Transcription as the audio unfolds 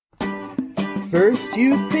First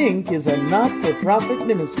You Think is a not-for-profit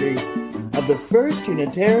ministry of the First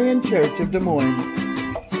Unitarian Church of Des Moines.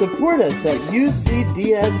 Support us at ucdsm.org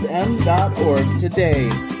today.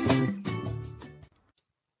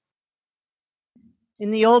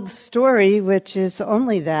 In the old story, which is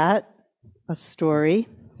only that, a story,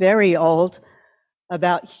 very old,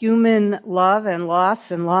 about human love and loss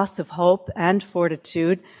of hope and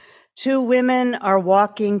fortitude, two women are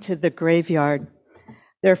walking to the graveyard.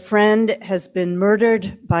 Their friend has been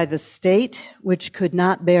murdered by the state, which could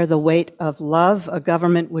not bear the weight of love, a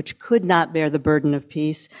government which could not bear the burden of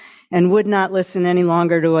peace, and would not listen any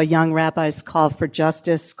longer to a young rabbi's call for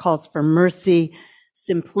justice, calls for mercy,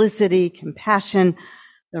 simplicity, compassion,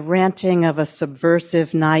 the ranting of a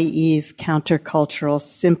subversive, naive, countercultural,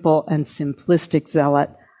 simple and simplistic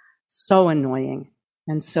zealot, so annoying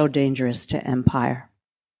and so dangerous to empire.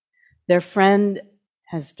 Their friend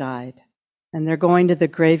has died. And they're going to the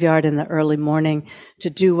graveyard in the early morning to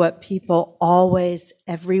do what people always,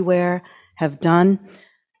 everywhere have done.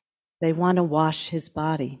 They want to wash his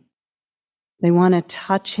body. They want to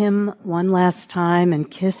touch him one last time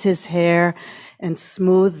and kiss his hair and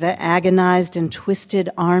smooth the agonized and twisted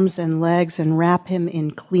arms and legs and wrap him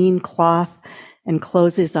in clean cloth and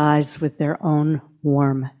close his eyes with their own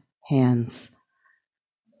warm hands.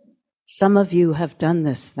 Some of you have done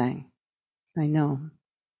this thing. I know.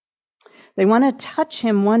 They want to touch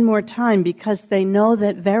him one more time because they know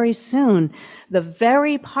that very soon, the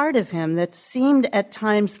very part of him that seemed at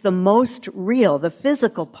times the most real, the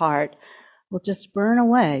physical part, will just burn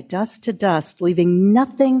away, dust to dust, leaving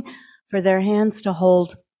nothing for their hands to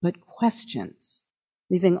hold but questions,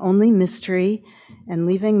 leaving only mystery and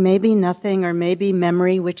leaving maybe nothing or maybe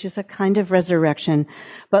memory, which is a kind of resurrection.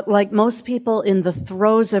 But like most people in the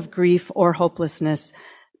throes of grief or hopelessness,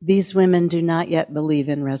 these women do not yet believe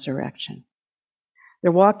in resurrection.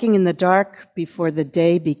 They're walking in the dark before the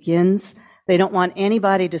day begins. They don't want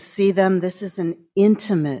anybody to see them. This is an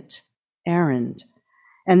intimate errand.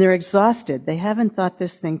 And they're exhausted. They haven't thought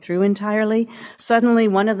this thing through entirely. Suddenly,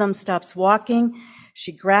 one of them stops walking.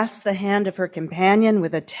 She grasps the hand of her companion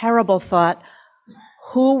with a terrible thought,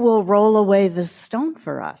 who will roll away the stone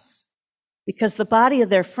for us? Because the body of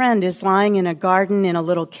their friend is lying in a garden in a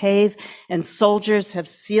little cave, and soldiers have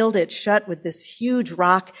sealed it shut with this huge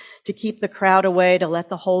rock to keep the crowd away, to let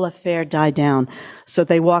the whole affair die down. So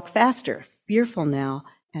they walk faster, fearful now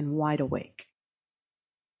and wide awake.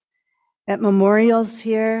 At memorials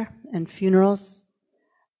here and funerals,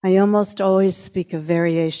 I almost always speak a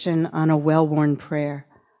variation on a well-worn prayer.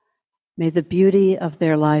 May the beauty of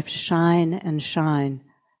their life shine and shine,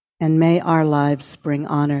 and may our lives bring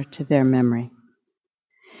honor to their memory.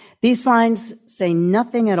 These lines say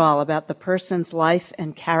nothing at all about the person's life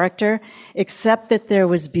and character, except that there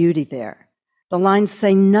was beauty there. The lines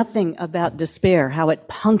say nothing about despair, how it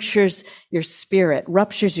punctures your spirit,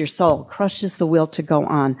 ruptures your soul, crushes the will to go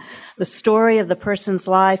on. The story of the person's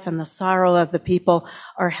life and the sorrow of the people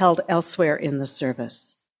are held elsewhere in the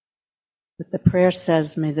service. But the prayer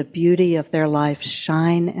says, may the beauty of their life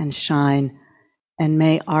shine and shine, and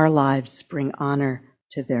may our lives bring honor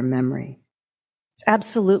to their memory. It's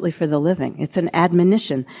absolutely for the living. It's an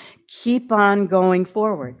admonition. Keep on going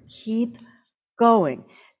forward. Keep going.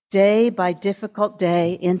 Day by difficult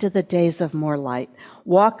day into the days of more light.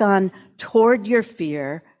 Walk on toward your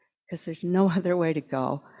fear, because there's no other way to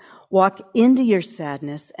go. Walk into your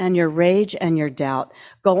sadness and your rage and your doubt.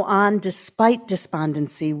 Go on despite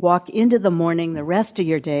despondency. Walk into the morning, the rest of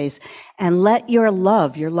your days, and let your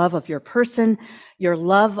love of your person, your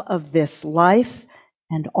love of this life,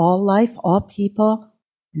 all people,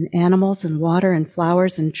 and animals and water and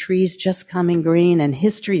flowers and trees just coming green, and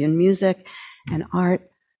history and music and art.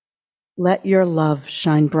 Let your love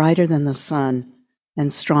shine brighter than the sun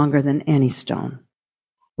and stronger than any stone.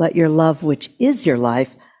 Let your love, which is your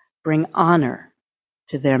life, bring honor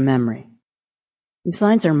to their memory. These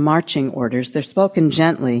lines are marching orders. They're spoken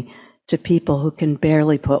gently to people who can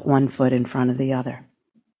barely put one foot in front of the other.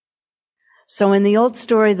 So in the old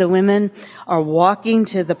story, the women are walking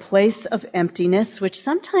to the place of emptiness, which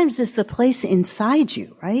sometimes is the place inside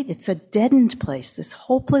you, right? It's a deadened place, this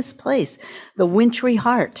hopeless place, the wintry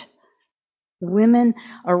heart. The women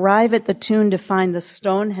arrive at the tomb to find the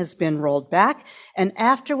stone has been rolled back, and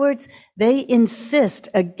afterwards they insist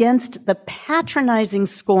against the patronizing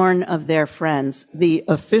scorn of their friends, the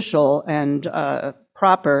official and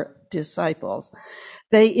proper disciples.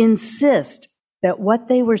 They insist that what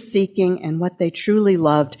they were seeking and what they truly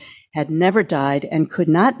loved had never died and could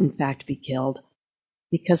not, in fact, be killed,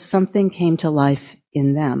 because something came to life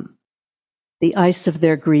in them. The ice of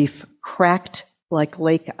their grief cracked like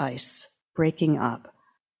lake ice, breaking up.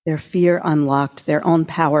 Their fear unlocked, their own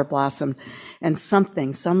power blossomed, and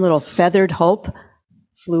some little feathered hope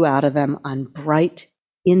flew out of them on bright,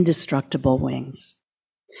 indestructible wings.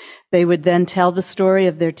 They would then tell the story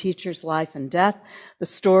of their teacher's life and death, the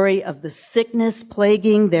story of the sickness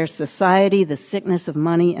plaguing their society, the sickness of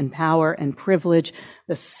money and power and privilege,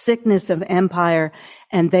 the sickness of empire,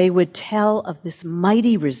 and they would tell of this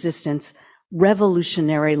mighty resistance,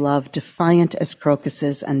 revolutionary love, defiant as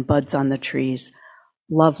crocuses and buds on the trees.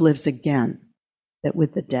 Love lives again, that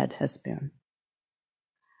with the dead has been.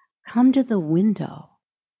 Come to the window.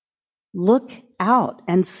 Look out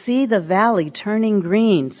and see the valley turning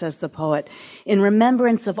green, says the poet, in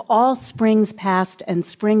remembrance of all springs past and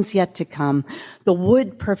springs yet to come, the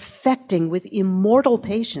wood perfecting with immortal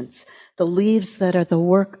patience the leaves that are the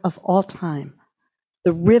work of all time,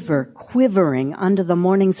 the river quivering under the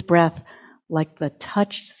morning's breath like the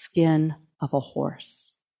touched skin of a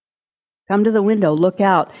horse. Come to the window, look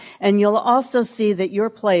out, and you'll also see that your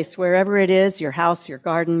place, wherever it is, your house, your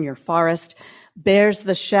garden, your forest, bears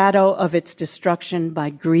the shadow of its destruction by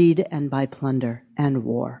greed and by plunder and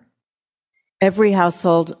war. Every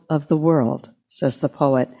household of the world, says the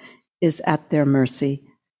poet, is at their mercy.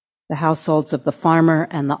 The households of the farmer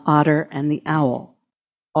and the otter and the owl,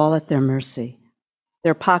 all at their mercy.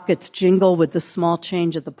 Their pockets jingle with the small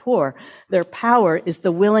change of the poor. Their power is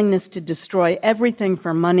the willingness to destroy everything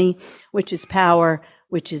for money, which is power,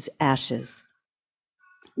 which is ashes.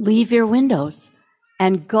 Leave your windows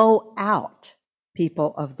and go out,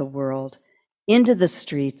 people of the world, into the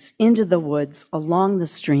streets, into the woods, along the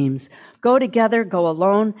streams. Go together, go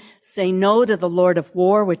alone. Say no to the Lord of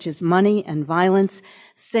war, which is money and violence.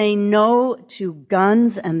 Say no to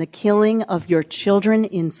guns and the killing of your children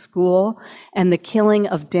in school and the killing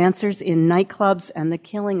of dancers in nightclubs and the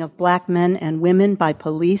killing of black men and women by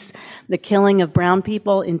police, the killing of brown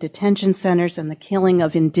people in detention centers and the killing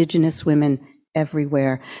of indigenous women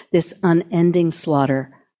everywhere. This unending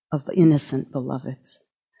slaughter of innocent beloveds.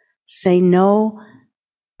 Say no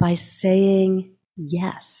by saying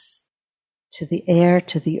yes to the air,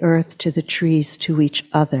 to the earth, to the trees, to each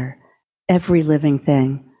other, every living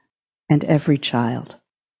thing and every child.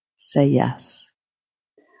 Say yes.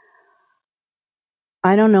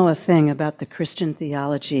 I don't know a thing about the Christian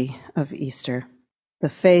theology of Easter, the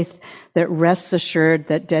faith that rests assured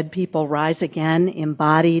that dead people rise again,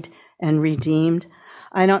 embodied and redeemed.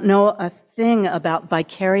 I don't know a thing about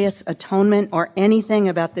vicarious atonement or anything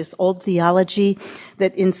about this old theology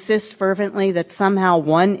that insists fervently that somehow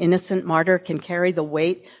one innocent martyr can carry the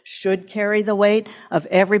weight, should carry the weight of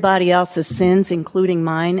everybody else's sins, including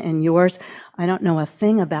mine and yours. I don't know a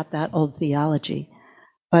thing about that old theology.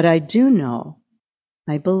 But I do know,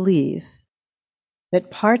 I believe,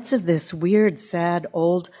 that parts of this weird, sad,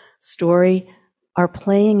 old story are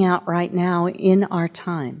playing out right now in our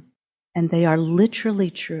time. And they are literally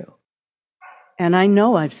true. And I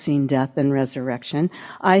know I've seen death and resurrection.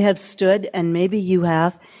 I have stood, and maybe you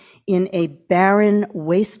have, in a barren,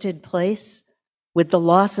 wasted place with the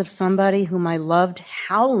loss of somebody whom I loved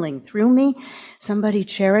howling through me, somebody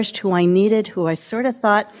cherished who I needed, who I sort of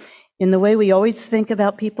thought, in the way we always think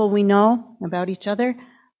about people we know, about each other,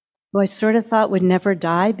 who I sort of thought would never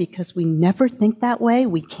die because we never think that way.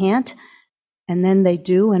 We can't. And then they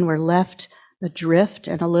do, and we're left adrift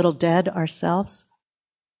and a little dead ourselves.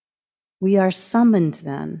 We are summoned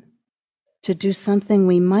then to do something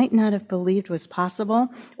we might not have believed was possible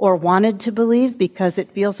or wanted to believe because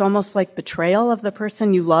it feels almost like betrayal of the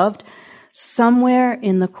person you loved. Somewhere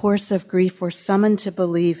in the course of grief, we're summoned to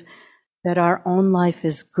believe that our own life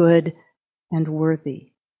is good and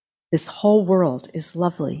worthy. This whole world is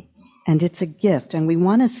lovely. And it's a gift, and we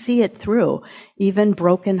want to see it through, even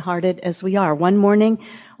broken-hearted as we are. One morning,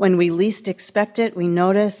 when we least expect it, we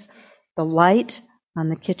notice the light on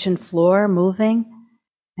the kitchen floor moving,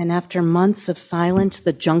 and after months of silence,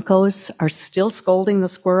 the juncos are still scolding the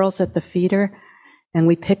squirrels at the feeder, and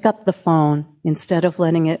we pick up the phone instead of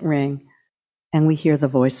letting it ring, and we hear the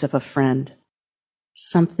voice of a friend.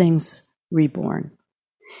 Something's reborn.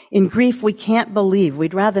 In grief, we can't believe,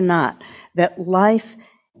 we'd rather not, that life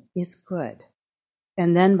is good.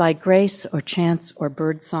 And then by grace or chance or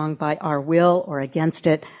birdsong, by our will or against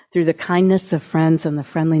it, through the kindness of friends and the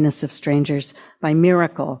friendliness of strangers, by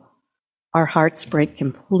miracle, our hearts break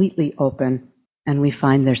completely open and we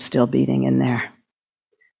find they're still beating in there.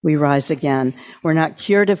 We rise again. We're not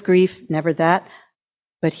cured of grief, never that,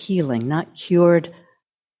 but healing, not cured,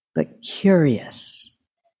 but curious.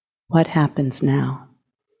 What happens now?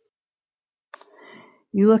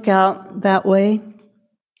 You look out that way,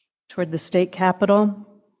 toward the state capitol.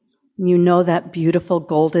 You know that beautiful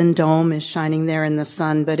golden dome is shining there in the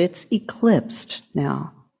sun, but it's eclipsed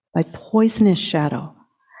now by poisonous shadow.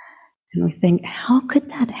 And we think, how could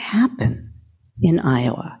that happen in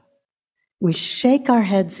Iowa? We shake our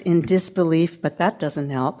heads in disbelief, but that doesn't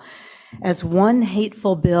help. As one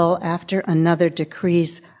hateful bill after another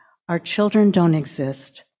decrees, our children don't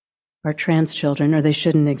exist. Our trans children, or they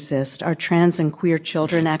shouldn't exist. Our trans and queer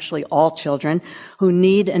children, actually all children, who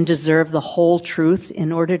need and deserve the whole truth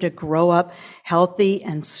in order to grow up healthy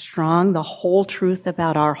and strong, the whole truth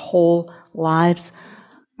about our whole lives.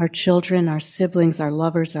 Our children, our siblings, our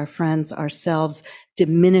lovers, our friends, ourselves,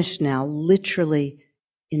 diminished now, literally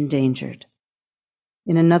endangered.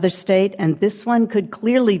 In another state, and this one could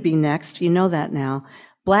clearly be next, you know that now,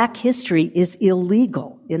 Black history is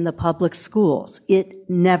illegal in the public schools. It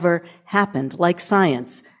never happened. Like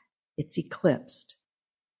science, it's eclipsed.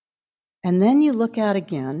 And then you look out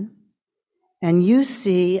again, and you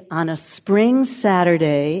see on a spring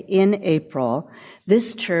Saturday in April,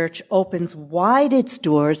 this church opens wide its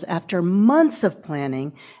doors after months of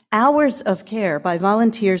planning, hours of care by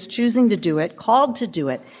volunteers choosing to do it, called to do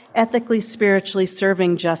it, ethically, spiritually,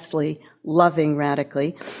 serving justly, loving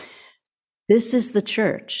radically. This is the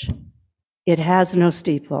church. It has no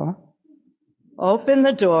steeple. Open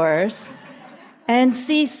the doors and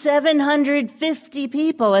see 750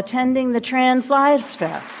 people attending the Trans Lives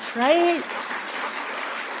Fest, right?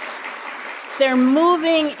 They're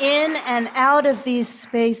moving in and out of these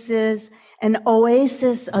spaces, an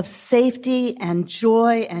oasis of safety and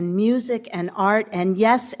joy and music and art, and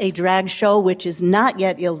yes, a drag show, which is not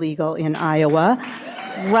yet illegal in Iowa,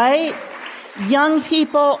 right? Young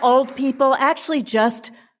people, old people, actually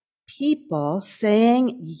just people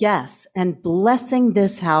saying yes and blessing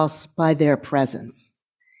this house by their presence.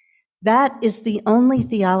 That is the only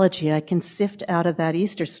theology I can sift out of that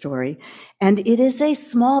Easter story, and it is a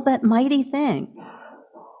small but mighty thing.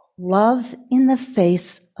 Love in the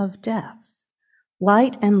face of death.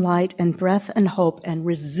 Light and breath and hope and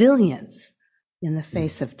resilience in the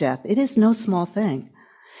face of death. It is no small thing.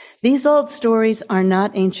 These old stories are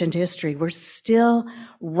not ancient history. We're still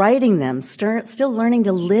writing them, still learning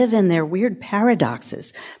to live in their weird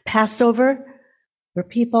paradoxes. Passover, where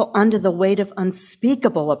people under the weight of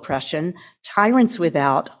unspeakable oppression, tyrants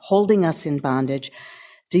without, holding us in bondage,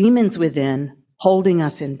 demons within, holding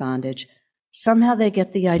us in bondage, somehow they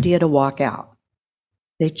get the idea to walk out.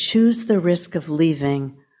 They choose the risk of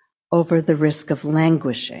leaving over the risk of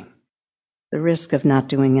languishing, the risk of not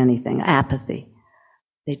doing anything, apathy.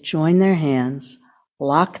 They join their hands,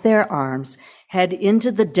 lock their arms, head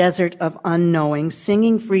into the desert of unknowing,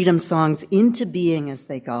 singing freedom songs into being as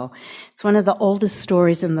they go. It's one of the oldest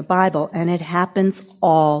stories in the Bible, and it happens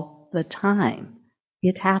all the time.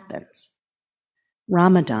 It happens.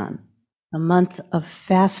 Ramadan, a month of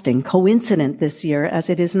fasting, coincident this year, as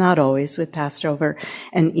it is not always with Passover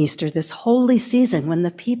and Easter, this holy season when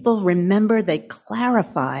the people remember, they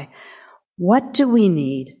clarify, what do we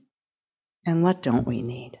need and what don't we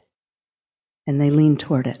need? And they lean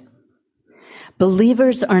toward it.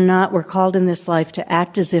 Believers are not, we're called in this life to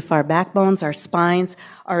act as if our backbones, our spines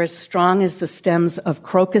are as strong as the stems of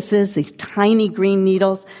crocuses, these tiny green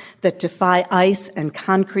needles that defy ice and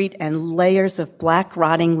concrete and layers of black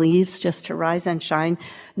rotting leaves just to rise and shine,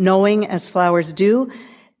 knowing as flowers do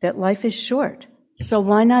that life is short. So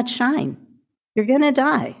why not shine? You're going to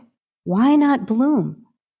die. Why not bloom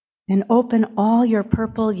and open all your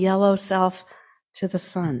purple, yellow self to the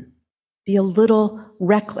sun? Be a little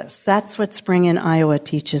reckless. That's what spring in Iowa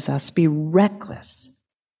teaches us. Be reckless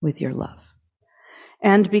with your love.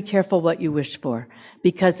 And be careful what you wish for,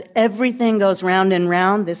 because everything goes round and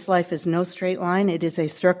round. This life is no straight line. It is a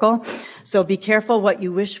circle. So be careful what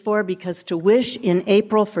you wish for, because to wish in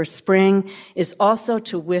April for spring is also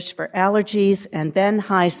to wish for allergies and then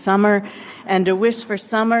high summer. And to wish for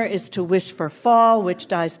summer is to wish for fall, which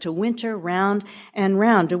dies to winter, round and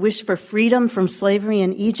round. To wish for freedom from slavery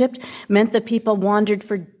in Egypt meant the people wandered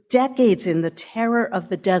for decades in the terror of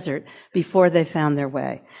the desert before they found their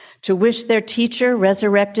way. To wish their teacher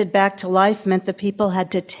resurrected back to life meant the people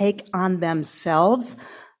had to take on themselves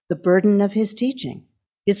the burden of his teaching,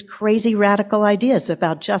 his crazy radical ideas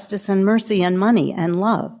about justice and mercy and money and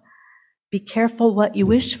love. Be careful what you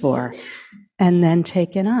wish for, and then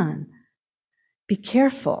take it on. Be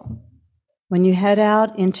careful when you head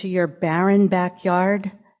out into your barren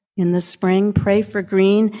backyard in the spring. Pray for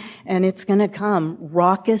green, and it's going to come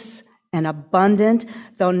raucous and abundant,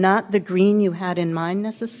 though not the green you had in mind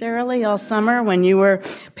necessarily all summer when you were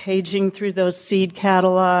paging through those seed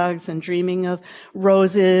catalogs and dreaming of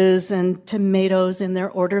roses and tomatoes in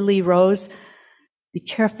their orderly rows. Be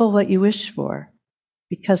careful what you wish for,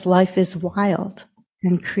 because life is wild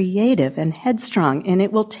and creative and headstrong, and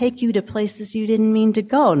it will take you to places you didn't mean to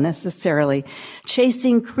go necessarily,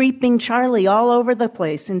 chasing creeping Charlie all over the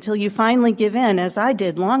place until you finally give in, as I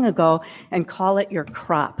did long ago, and call it your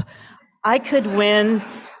crop. I could win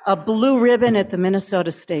a blue ribbon at the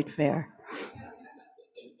Minnesota State Fair.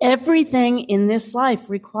 Everything in this life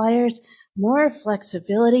requires more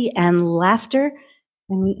flexibility and laughter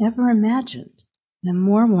than we ever imagined, and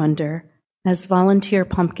more wonder, as volunteer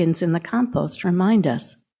pumpkins in the compost remind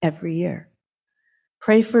us every year.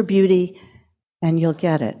 Pray for beauty, and you'll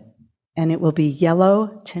get it. And it will be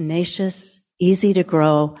yellow, tenacious, easy to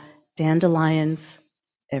grow, dandelions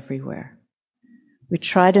everywhere. We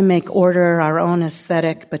try to make order our own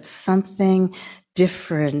aesthetic, but something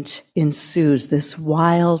different ensues, this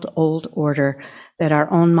wild old order that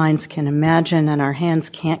our own minds can imagine and our hands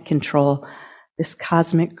can't control, this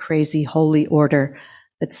cosmic, crazy, holy order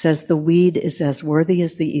that says the weed is as worthy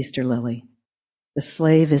as the Easter lily, the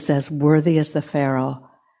slave is as worthy as the Pharaoh,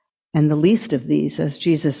 and the least of these, as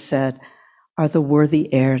Jesus said, are the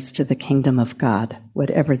worthy heirs to the kingdom of God,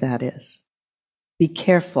 whatever that is. Be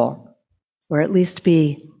careful, or at least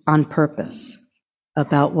be on purpose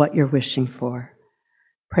about what you're wishing for.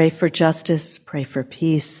 Pray for justice, pray for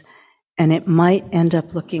peace, and it might end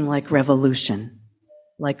up looking like revolution,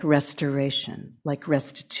 like restoration, like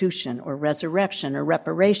restitution or resurrection or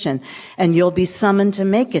reparation, and you'll be summoned to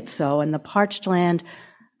make it so, and the parched land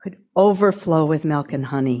could overflow with milk and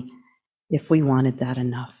honey if we wanted that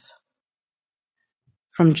enough.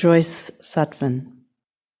 From Joyce Sutphin.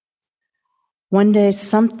 One day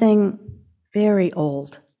something very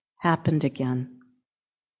old happened again.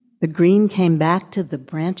 The green came back to the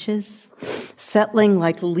branches, settling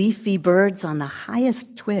like leafy birds on the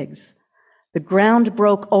highest twigs. The ground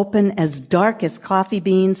broke open as dark as coffee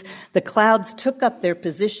beans. The clouds took up their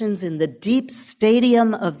positions in the deep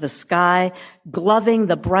stadium of the sky, gloving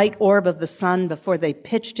the bright orb of the sun before they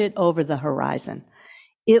pitched it over the horizon.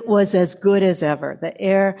 It was as good as ever. The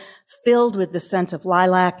air, filled with the scent of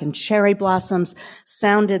lilac and cherry blossoms,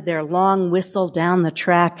 sounded their long whistle down the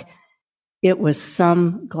track. It was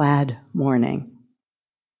some glad morning.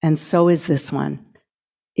 And so is this one,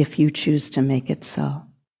 if you choose to make it so.